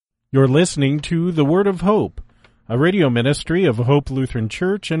You're listening to The Word of Hope, a radio ministry of Hope Lutheran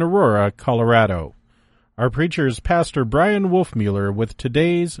Church in Aurora, Colorado. Our preacher is Pastor Brian Wolfmueller with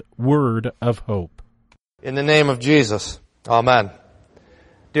today's Word of Hope. In the name of Jesus, Amen.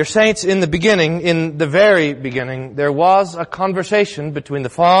 Dear saints, in the very beginning, there was a conversation between the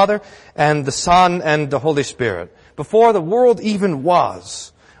Father and the Son and the Holy Spirit. Before the world even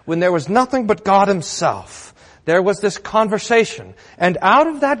was, when there was nothing but God Himself, there was this conversation. And out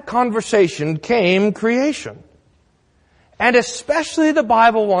of that conversation came creation. And especially the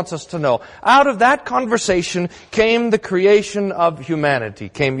Bible wants us to know, out of that conversation came the creation of humanity,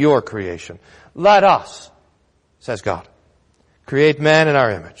 came your creation. Let us, says God, create man in our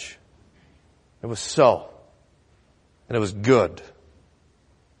image. It was so. And it was good.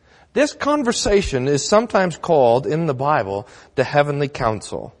 This conversation is sometimes called in the Bible the heavenly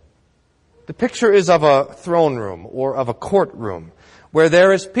council. The picture is of a throne room or of a courtroom where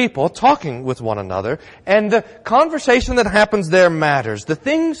there is people talking with one another, and the conversation that happens there matters. The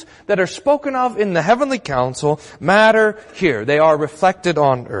things that are spoken of in the heavenly council matter here. They are reflected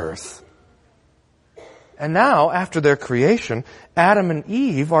on earth. And now, after their creation, Adam and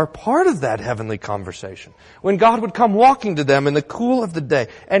Eve are part of that heavenly conversation. When God would come walking to them in the cool of the day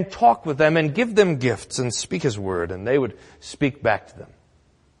and talk with them and give them gifts and speak His word, and they would speak back to them.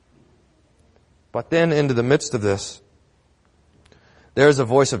 But then into the midst of this, there is a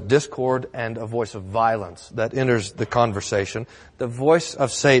voice of discord and a voice of violence that enters the conversation. The voice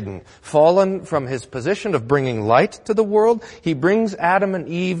of Satan. Fallen from his position of bringing light to the world, he brings Adam and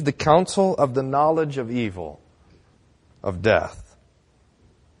Eve the counsel of the knowledge of evil, of death.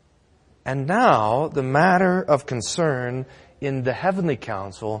 And now the matter of concern in the heavenly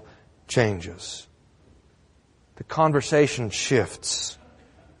council changes. The conversation shifts.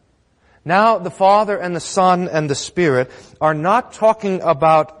 Now the Father and the Son and the Spirit are not talking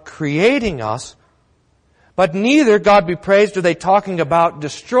about creating us, but neither, God be praised, are they talking about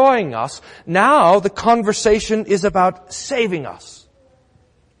destroying us. Now the conversation is about saving us.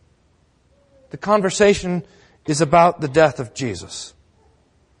 The conversation is about the death of Jesus.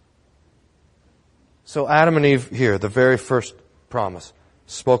 So Adam and Eve here, the very first promise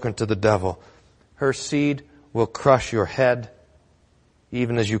spoken to the devil, her seed will crush your head,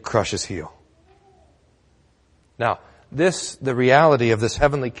 even as you crush his heel. Now, the reality of this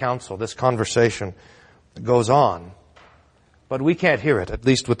heavenly council, this conversation goes on, but we can't hear it, at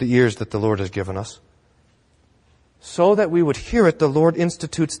least with the ears that the Lord has given us. So that we would hear it, the Lord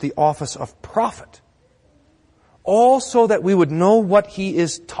institutes the office of prophet, all so that we would know what He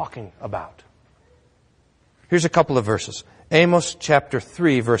is talking about. Here's a couple of verses. Amos chapter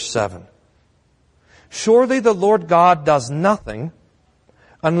 3, verse 7. Surely the Lord God does nothing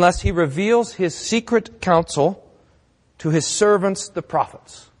unless He reveals His secret counsel to His servants, the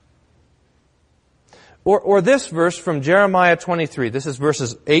prophets. Or this verse from Jeremiah 23. This is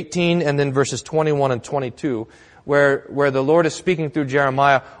verses 18 and then verses 21 and 22, where the Lord is speaking through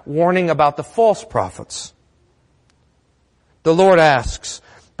Jeremiah, warning about the false prophets. The Lord asks,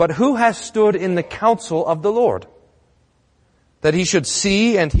 "But who has stood in the counsel of the Lord, that He should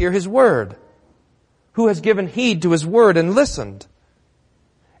see and hear His word? Who has given heed to His word and listened?"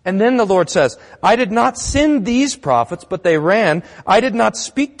 And then the Lord says, "I did not send these prophets, but they ran. I did not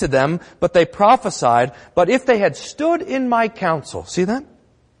speak to them, but they prophesied. But if they had stood in my counsel," see that?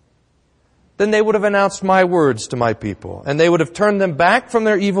 "then they would have announced my words to my people, and they would have turned them back from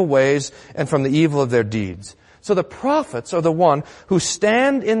their evil ways and from the evil of their deeds." So the prophets are the one who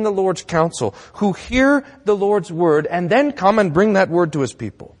stand in the Lord's counsel, who hear the Lord's word, and then come and bring that word to His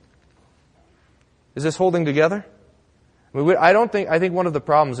people. Is this holding together? I think one of the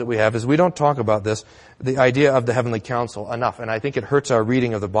problems that we have is we don't talk about this, the idea of the heavenly council, enough, and I think it hurts our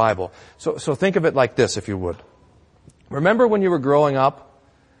reading of the Bible. So think of it like this, if you would. Remember when you were growing up,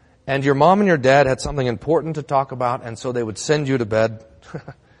 and your mom and your dad had something important to talk about, and so they would send you to bed,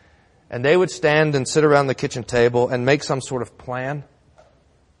 and they would stand and sit around the kitchen table and make some sort of plan?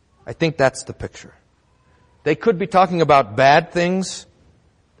 I think that's the picture. They could be talking about bad things,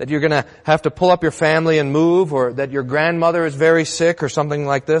 that you're going to have to pull up your family and move, or that your grandmother is very sick or something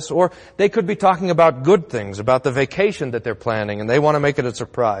like this. Or they could be talking about good things, about the vacation that they're planning, and they want to make it a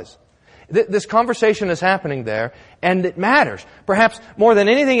surprise. This conversation is happening there, and it matters. Perhaps more than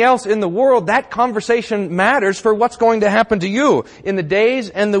anything else in the world, that conversation matters for what's going to happen to you in the days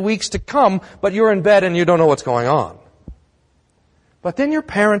and the weeks to come, but you're in bed and you don't know what's going on. But then your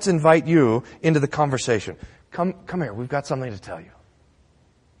parents invite you into the conversation. Come here, we've got something to tell you.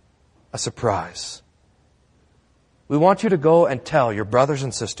 A surprise. We want you to go and tell your brothers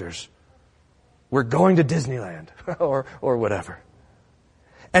and sisters, we're going to Disneyland, or whatever.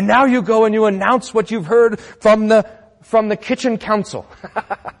 And now you go and you announce what you've heard from the kitchen council.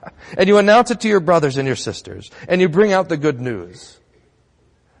 And you announce it to your brothers and your sisters. And you bring out the good news.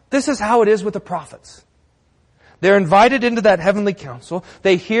 This is how it is with the prophets. They're invited into that heavenly council.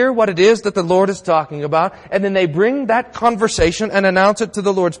 They hear what it is that the Lord is talking about, and then they bring that conversation and announce it to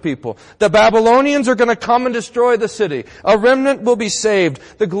the Lord's people. The Babylonians are going to come and destroy the city. A remnant will be saved.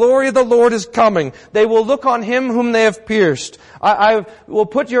 The glory of the Lord is coming. They will look on Him whom they have pierced. I will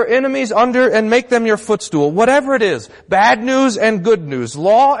put your enemies under and make them your footstool. Whatever it is, bad news and good news,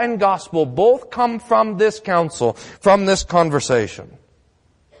 law and gospel, both come from this council, from this conversation.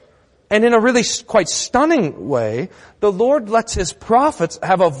 And in a really quite stunning way, the Lord lets His prophets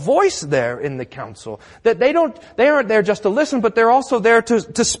have a voice there in the council. That they aren't there just to listen, but they're also there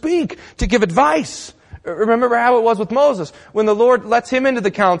to speak, to give advice. Remember how it was with Moses, when the Lord lets him into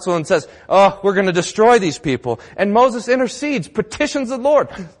the council and says, "Oh, we're going to destroy these people." And Moses intercedes, petitions the Lord.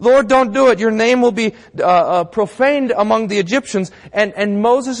 "Lord, don't do it. Your name will be profaned among the Egyptians." And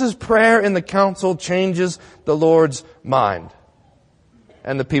Moses' prayer in the council changes the Lord's mind.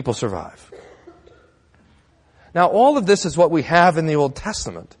 And the people survive. Now, all of this is what we have in the Old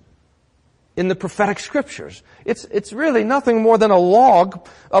Testament, in the prophetic scriptures. It's really nothing more than a log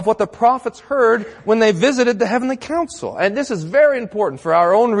of what the prophets heard when they visited the heavenly council. And this is very important for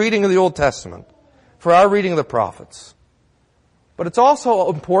our own reading of the Old Testament, for our reading of the prophets. But it's also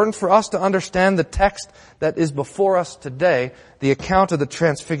important for us to understand the text that is before us today, the account of the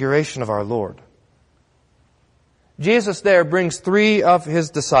transfiguration of our Lord. Jesus there brings three of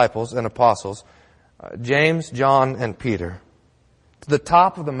His disciples and apostles, James, John, and Peter, to the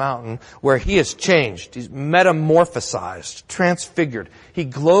top of the mountain where He is changed. He's metamorphosized, transfigured. He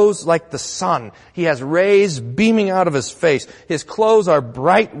glows like the sun. He has rays beaming out of His face. His clothes are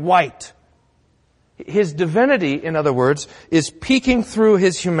bright white. His divinity, in other words, is peeking through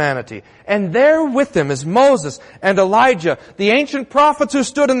His humanity. And there with Him is Moses and Elijah, the ancient prophets who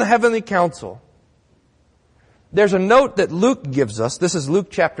stood in the heavenly council. There's a note that Luke gives us. This is Luke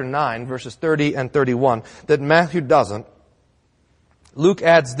chapter 9, verses 30 and 31, that Matthew doesn't. Luke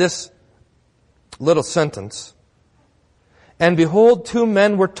adds this little sentence. "And behold, two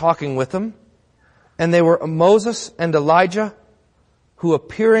men were talking with Him, and they were Moses and Elijah, who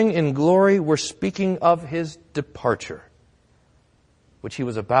appearing in glory were speaking of His departure, which He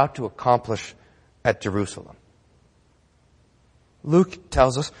was about to accomplish at Jerusalem." Luke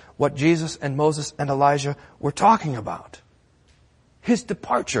tells us what Jesus and Moses and Elijah were talking about. His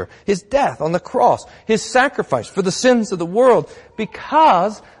departure, His death on the cross, His sacrifice for the sins of the world,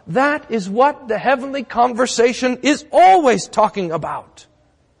 because that is what the heavenly conversation is always talking about.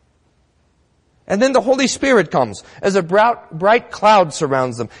 And then the Holy Spirit comes as a bright cloud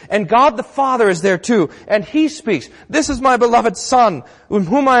surrounds them. And God the Father is there too. And He speaks, "This is my beloved Son, in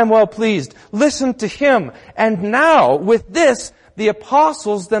whom I am well pleased. Listen to Him." And now, with this, the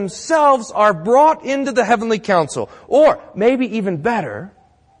apostles themselves are brought into the heavenly council. Or, maybe even better,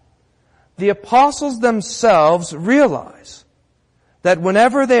 the apostles themselves realize that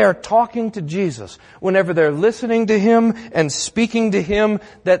whenever they are talking to Jesus, whenever they're listening to Him and speaking to Him,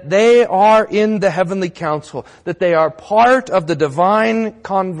 that they are in the heavenly council, that they are part of the divine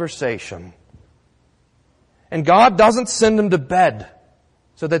conversation. And God doesn't send them to bed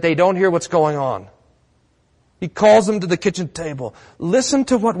so that they don't hear what's going on. He calls them to the kitchen table. "Listen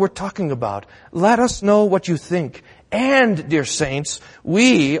to what we're talking about. Let us know what you think. And, dear saints,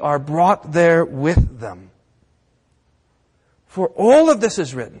 we are brought there with them." For all of this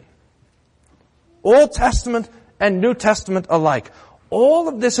is written, Old Testament and New Testament alike. All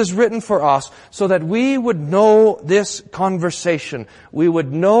of this is written for us so that we would know this conversation. We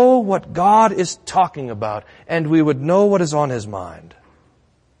would know what God is talking about, and we would know what is on His mind.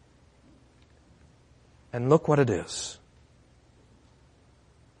 And look what it is.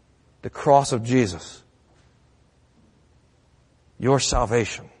 The cross of Jesus. Your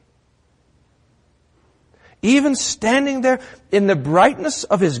salvation. Even standing there in the brightness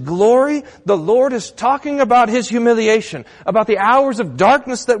of His glory, the Lord is talking about His humiliation, about the hours of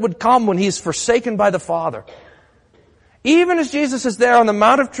darkness that would come when He is forsaken by the Father. Even as Jesus is there on the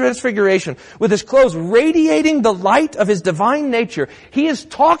Mount of Transfiguration with His clothes radiating the light of His divine nature, He is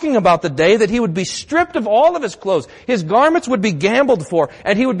talking about the day that He would be stripped of all of His clothes. His garments would be gambled for,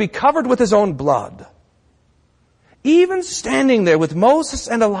 and He would be covered with His own blood. Even standing there with Moses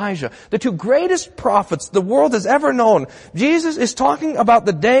and Elijah, the two greatest prophets the world has ever known, Jesus is talking about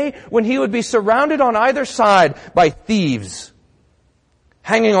the day when He would be surrounded on either side by thieves,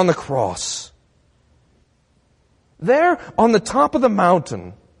 hanging on the cross. There on the top of the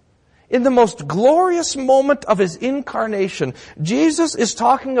mountain, In the most glorious moment of His incarnation, Jesus is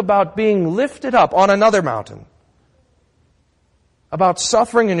talking about being lifted up on another mountain, about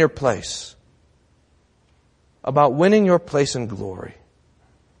suffering in your place, about winning your place in glory.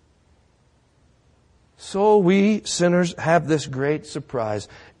 So we sinners have this great surprise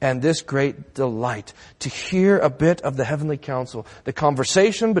and this great delight to hear a bit of the heavenly counsel, the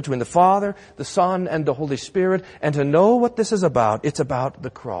conversation between the Father, the Son, and the Holy Spirit, and to know what this is about. It's about the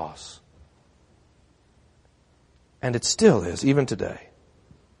cross. And it still is, even today.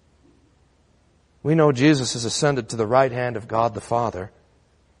 We know Jesus has ascended to the right hand of God the Father,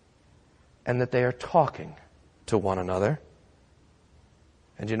 and that they are talking to one another.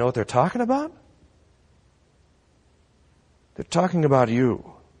 And you know what they're talking about? They're talking about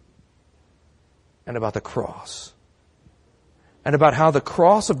you and about the cross and about how the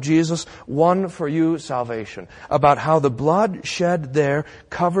cross of Jesus won for you salvation, about how the blood shed there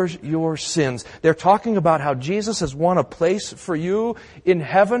covers your sins. They're talking about how Jesus has won a place for you in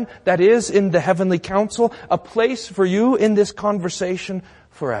heaven, that is, in the heavenly council, a place for you in this conversation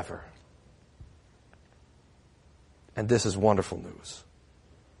forever. And this is wonderful news.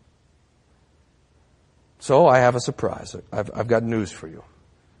 So I have a surprise. I've got news for you.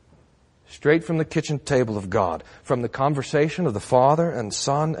 Straight from the kitchen table of God, from the conversation of the Father and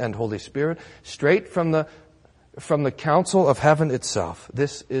Son and Holy Spirit, straight from the council of heaven itself.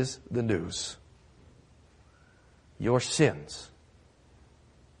 This is the news. Your sins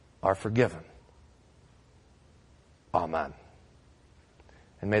are forgiven. Amen.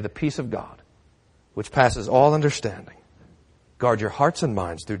 And may the peace of God, which passes all understanding, guard your hearts and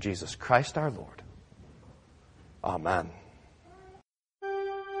minds through Jesus Christ our Lord. Amen.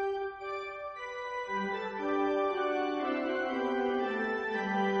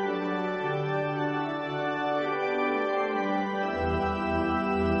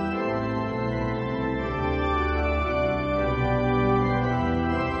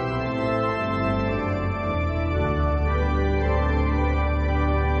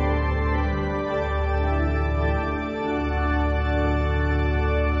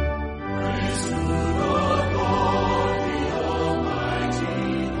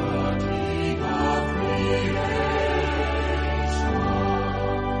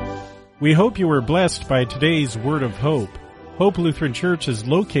 We hope you were blessed by today's Word of Hope. Hope Lutheran Church is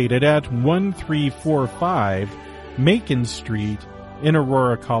located at 1345 Macon Street in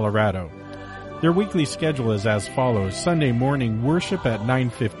Aurora, Colorado. Their weekly schedule is as follows: Sunday morning worship at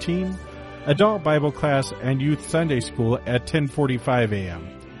 9:15, adult Bible class and youth Sunday school at 10:45 a.m.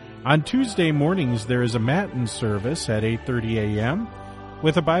 On Tuesday mornings there is a Matin service at 8:30 a.m.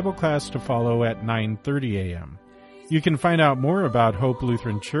 with a Bible class to follow at 9:30 a.m. You can find out more about Hope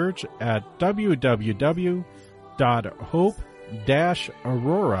Lutheran Church at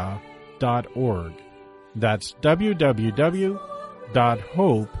www.hope-aurora.org. That's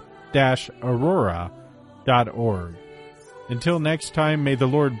www.hope-aurora.org. Until next time, may the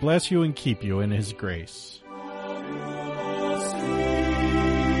Lord bless you and keep you in His grace.